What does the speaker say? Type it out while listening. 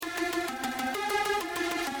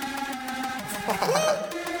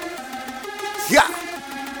Yeah,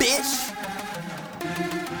 bitch.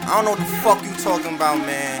 I don't know what the fuck you talking about,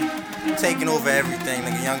 man. Taking over everything,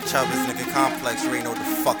 nigga. Young Chubbs, nigga. Complex, you ain't know what the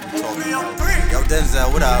fuck you talking about. Yo,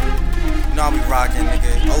 Denzel, what up? You know I be rocking,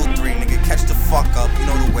 nigga. 03, nigga. Catch the fuck up. You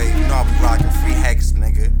know the wave. You know I be rocking. Free Hex,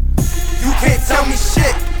 nigga. You can't tell me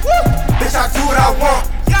shit. Bitch, I do what I want.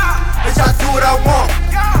 Bitch, I do what I want.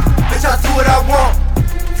 Bitch, I do what I want.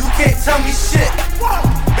 You can't tell me shit.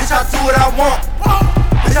 Bitch, I do what I want.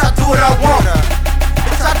 Bitch, I do what I want.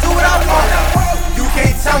 Bitch, I do what I want. You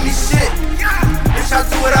can't tell me shit. Bitch, I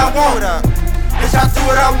do what I want. Bitch, I do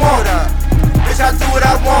what I want. Bitch, I do what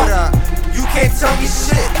I want. You can't tell me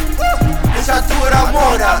shit. Bitch, I do what I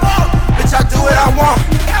want. Bitch, I do what I want.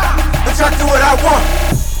 Bitch, I do what I want.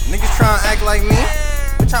 Niggas tryna act like me.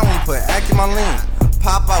 Bitch, I only put act in my lean.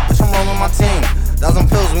 Pop out, bitch, I'm rolling my team. 1,000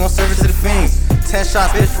 pills, we gon' serve it to the fiends. 10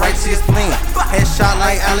 shots, bitch, right to your spleen. Headshot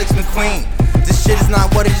like Alex McQueen. This shit is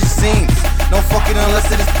not what it just seems. Don't fuck it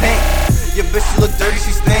unless it is pink. Your bitch, she look dirty,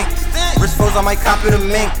 she stink. Wrist froze, I might cop it a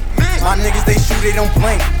mink. My niggas, they shoot, they don't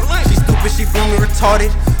blink. She stupid, she blew me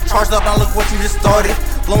retarded. Charged up, now look what you just started.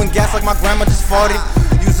 Blowing gas like my grandma just farted.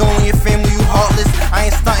 You's only your family, you heartless.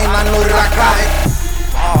 I ain't stunting, I know that I got it.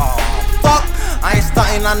 Oh, fuck. I ain't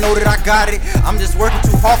stunting, I know that I got it. I'm just working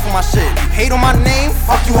too hard for my shit. You hate on my name?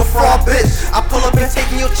 Fuck you, a fraud, bitch. I pull up and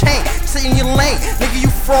taking your chain. Sit in your lane, nigga, you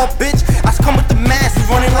fraud, bitch. I come with the mask, you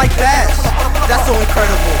running like that. That's so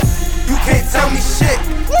incredible. You can't tell me shit.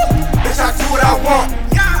 Bitch, I do what I want.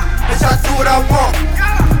 Bitch, I do what I want.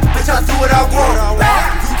 Bitch, I do what I want.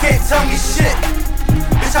 You can't tell me shit.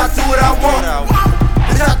 Bitch, I do what I want.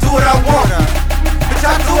 Bitch, I do what I want. Bitch,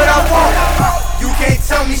 I do what I want. You can't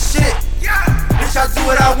tell me shit. Bitch, I do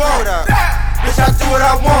what I want. Bitch, I do what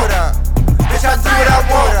I want. Bitch, I do what I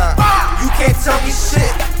want. You can't tell me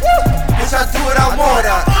shit. Bitch, I do what I want.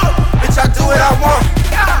 Bitch, I do what I want.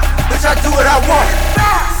 Bitch, I do what I want.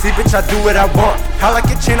 See, bitch, I do what I want. I like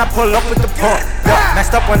your chain, I pull up with the pump. Yeah,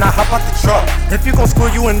 messed up when I hop out the truck. If you gon' school,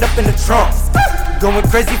 you end up in the trunk. Going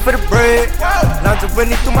crazy for the bread. Lines are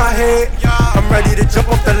running through my head. I'm ready to jump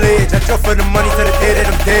off the ledge. I jump for the money to the day that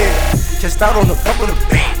I'm dead. Just out on a couple of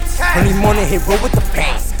bands. Early morning, hit roll with the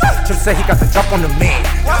pants. Just said he got the drop on the man.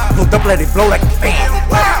 Pulled up, let it blow like a fan.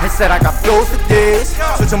 He said I got flows for this.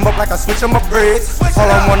 Switch them up like I switch on my braids. All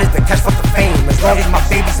I want is the cash for the fame. As long as my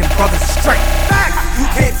babies and brothers are straight. You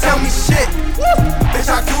can't tell me shit. Bitch,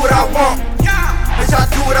 I do what I want. Bitch, I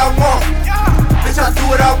do what I want. Bitch, I do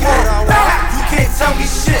what I want. You can't tell me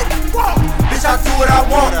shit. Bitch, I do what I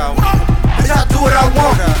want. Bitch, I do what I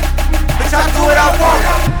want. Bitch, I do what I want.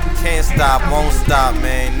 Can't stop, won't stop,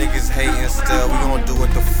 man. Niggas hating still. We gon' do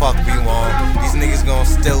what the fuck we want. These niggas gon'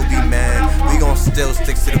 still be mad. We gon' still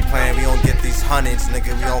stick to the plan. We gon' get these hundreds,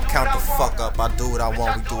 nigga. We gon' count the fuck up. I do what I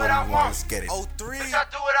want. We do what we want. Let's get it. 03. Bitch, I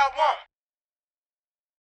do what I want.